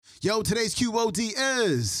Yo, today's QOD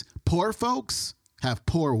is poor folks have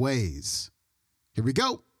poor ways. Here we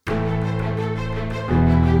go.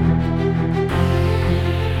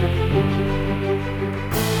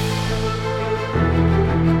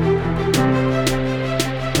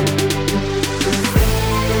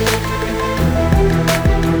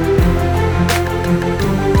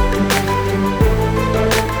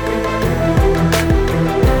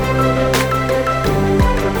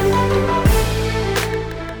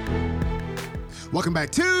 Welcome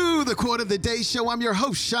back to the Quote of the Day Show. I'm your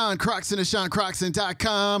host, Sean Croxton of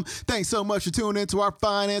SeanCroxton.com. Thanks so much for tuning into our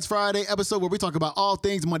Finance Friday episode where we talk about all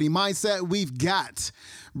things money mindset. We've got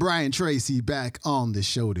Brian Tracy back on the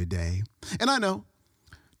show today. And I know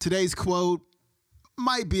today's quote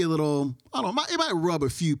might be a little, it might rub a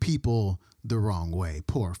few people the wrong way.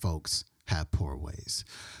 Poor folks have poor ways.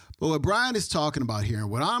 But what Brian is talking about here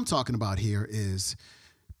and what I'm talking about here is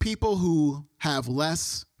people who have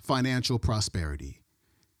less financial prosperity.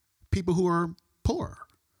 People who are poor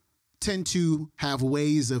tend to have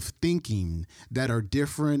ways of thinking that are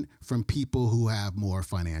different from people who have more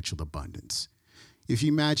financial abundance. If you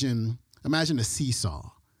imagine a seesaw,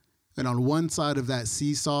 and on one side of that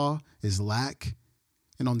seesaw is lack,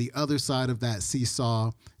 and on the other side of that seesaw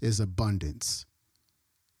is abundance.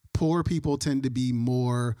 Poor people tend to be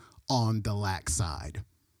more on the lack side.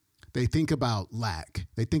 They think about lack.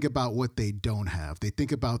 They think about what they don't have. They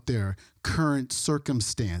think about their current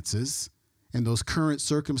circumstances, and those current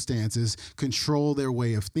circumstances control their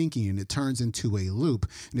way of thinking, and it turns into a loop.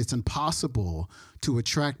 And it's impossible to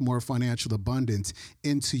attract more financial abundance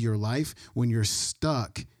into your life when you're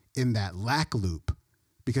stuck in that lack loop,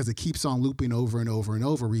 because it keeps on looping over and over and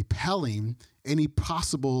over, repelling any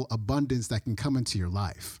possible abundance that can come into your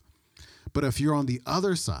life. But if you're on the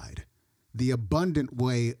other side, the abundant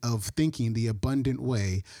way of thinking, the abundant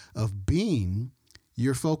way of being,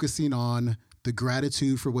 you're focusing on the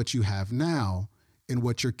gratitude for what you have now and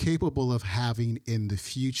what you're capable of having in the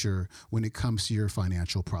future when it comes to your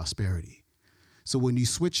financial prosperity. So when you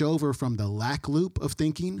switch over from the lack loop of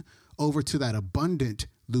thinking over to that abundant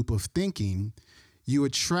loop of thinking, you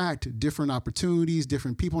attract different opportunities,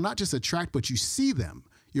 different people, not just attract, but you see them.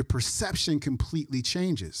 Your perception completely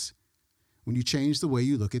changes. When you change the way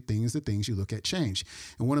you look at things, the things you look at change.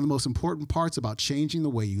 And one of the most important parts about changing the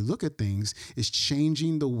way you look at things is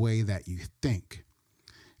changing the way that you think.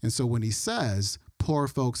 And so when he says poor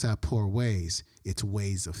folks have poor ways, it's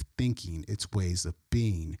ways of thinking, it's ways of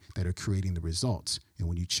being that are creating the results. And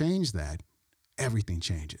when you change that, everything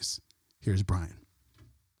changes. Here's Brian.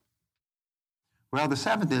 Well, the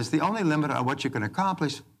seventh is the only limit on what you can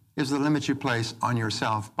accomplish is the limit you place on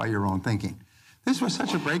yourself by your own thinking. This was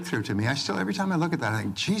such a breakthrough to me. I still, every time I look at that, I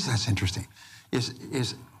think, geez, that's interesting.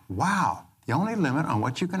 Wow, the only limit on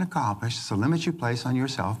what you can accomplish is the limit you place on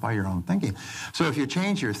yourself by your own thinking. So if you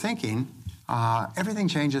change your thinking, everything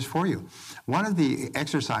changes for you. One of the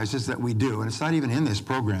exercises that we do, and it's not even in this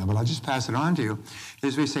program, but I'll just pass it on to you,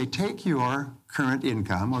 is we say, take your current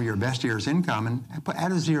income or your best year's income and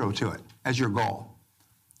add a zero to it as your goal.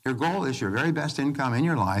 Your goal is your very best income in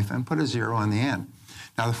your life and put a zero on the end.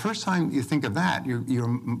 Now, the first time you think of that, your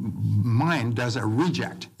mind does a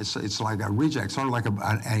reject. It's like a reject, sort of like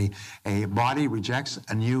a body rejects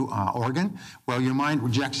a new organ. Well, your mind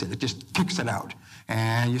rejects it. It just kicks it out.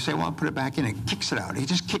 And you say, well, I'll put it back in. It kicks it out. It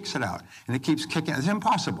just kicks it out. And it keeps kicking. It's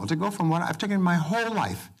impossible to go from what I've taken my whole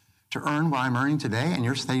life to earn what I'm earning today, and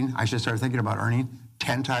you're saying I should start thinking about earning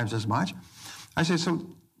 10 times as much. I say, so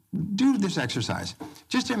do this exercise.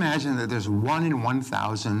 Just imagine that there's 1 in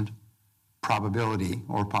 1,000 probability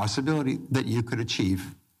or possibility that you could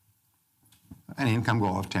achieve an income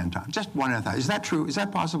goal of 10 times. Just 1 in 1,000. Is that true? Is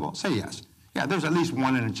that possible? Say yes. Yeah, there's at least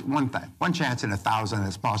one chance in 1,000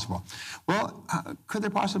 that's possible. Well, could there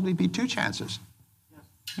possibly be 2 chances?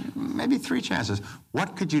 Yes. Maybe 3 chances.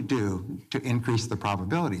 What could you do to increase the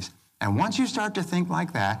probabilities? And once you start to think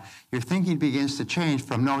like that, your thinking begins to change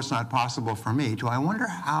from, no, it's not possible for me, to I wonder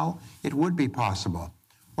how it would be possible.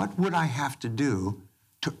 What would I have to do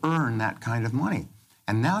to earn that kind of money?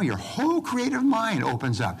 And now your whole creative mind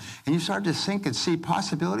opens up, and you start to think and see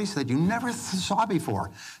possibilities that you never saw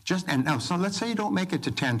before. So let's say you don't make it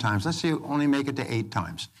to 10 times. Let's say you only make it to 8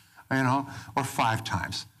 times, or 5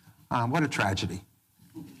 times. What a tragedy.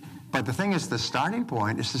 But the thing is, the starting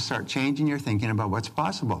point is to start changing your thinking about what's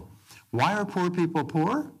possible. Why are poor people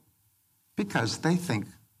poor? Because they think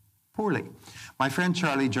poorly. My friend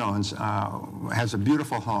Charlie Jones has a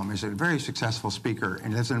beautiful home. He's a very successful speaker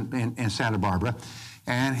and lives in Santa Barbara.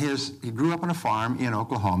 And he grew up on a farm in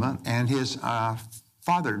Oklahoma, and his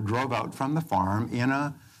father drove out from the farm in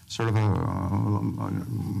a sort of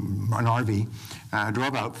an RV,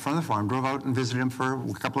 drove out from the farm, drove out and visited him for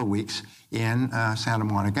a couple of weeks in Santa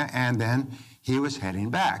Monica, and then he was heading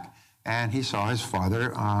back. And he saw his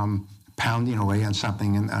father pounding away on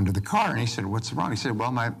something under the car, and he said, "What's wrong?" He said,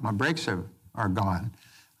 "Well, my brakes are gone.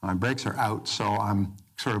 My brakes are out, so I'm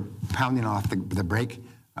sort of pounding off the brake,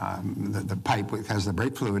 the pipe which has the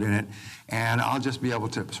brake fluid in it, and I'll just be able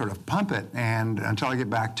to sort of pump it and until I get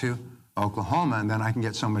back to Oklahoma, and then I can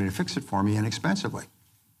get somebody to fix it for me inexpensively."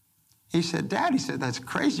 He said, "Dad," he said, "that's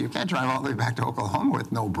crazy. You can't drive all the way back to Oklahoma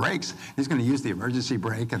with no brakes." He's going to use the emergency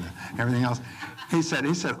brake and everything else. He said,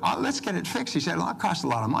 "Oh, let's get it fixed." He said, "Well, it costs a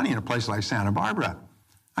lot of money in a place like Santa Barbara."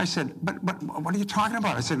 I said, but what are you talking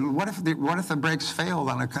about? I said, what if the brakes failed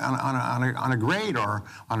on a grade or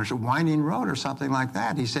on a winding road or something like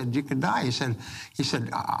that? He said, "You could die." He said,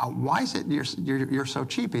 "Why is it you're so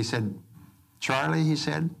cheap?" He said, "Charlie," he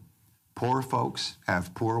said, "poor folks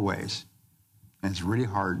have poor ways, and it's really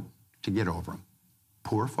hard to get over them.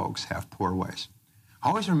 Poor folks have poor ways." I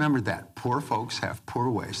always remembered that. Poor folks have poor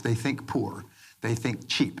ways. They think poor. They think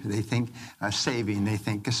cheap. They think saving. They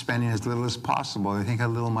think spending as little as possible. They think how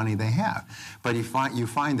little money they have. But you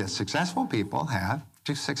find that successful people have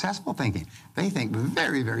successful thinking. They think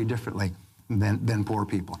very, very differently than poor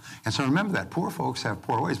people. And so remember that. Poor folks have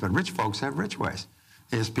poor ways, but rich folks have rich ways.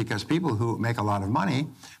 Is because people who make a lot of money,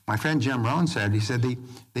 my friend Jim Rohn said, he said,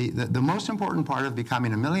 the most important part of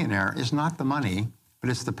becoming a millionaire is not the money, but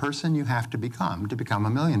it's the person you have to become a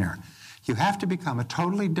millionaire. You have to become a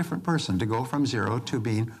totally different person to go from zero to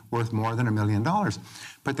being worth more than $1 million.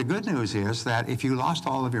 But the good news is that if you lost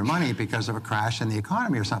all of your money because of a crash in the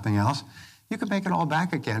economy or something else, you can make it all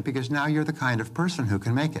back again because now you're the kind of person who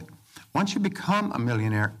can make it. Once you become a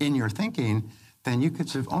millionaire in your thinking, then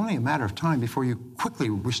it's only a matter of time before you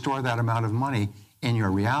quickly restore that amount of money in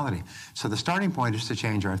your reality. So the starting point is to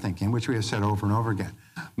change our thinking, which we have said over and over again.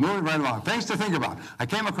 Moving right along. Things to think about. I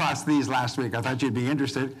came across these last week. I thought you'd be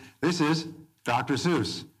interested. This is Dr.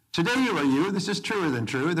 Seuss. Today you are you. This is truer than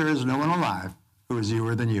true. There is no one alive who is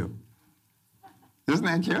youer than you. Isn't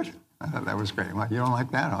that cute? I thought that was great. Well, you don't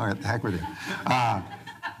like that? All right, the heck with you.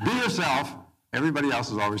 Be yourself. Everybody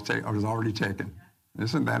else is already taken.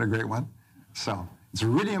 Isn't that a great one? So it's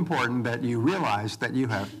really important that you realize that you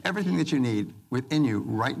have everything that you need within you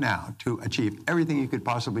right now to achieve everything you could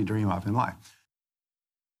possibly dream of in life.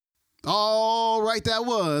 All right, that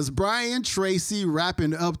was Brian Tracy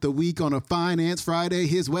wrapping up the week on a Finance Friday.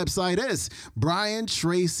 His website is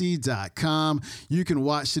briantracy.com. You can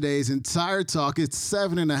watch today's entire talk. It's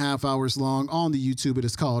 7.5 hours long on the YouTube. It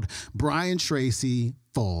is called Brian Tracy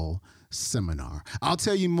Fall Seminar. I'll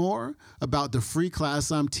tell you more about the free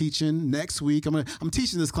class I'm teaching next week. I'm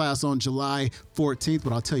teaching this class on July 14th,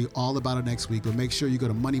 but I'll tell you all about it next week. But make sure you go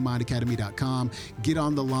to moneymindacademy.com, get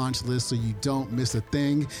on the launch list so you don't miss a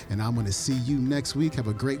thing. And I'm going to see you next week. Have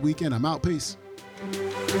a great weekend. I'm out. Peace.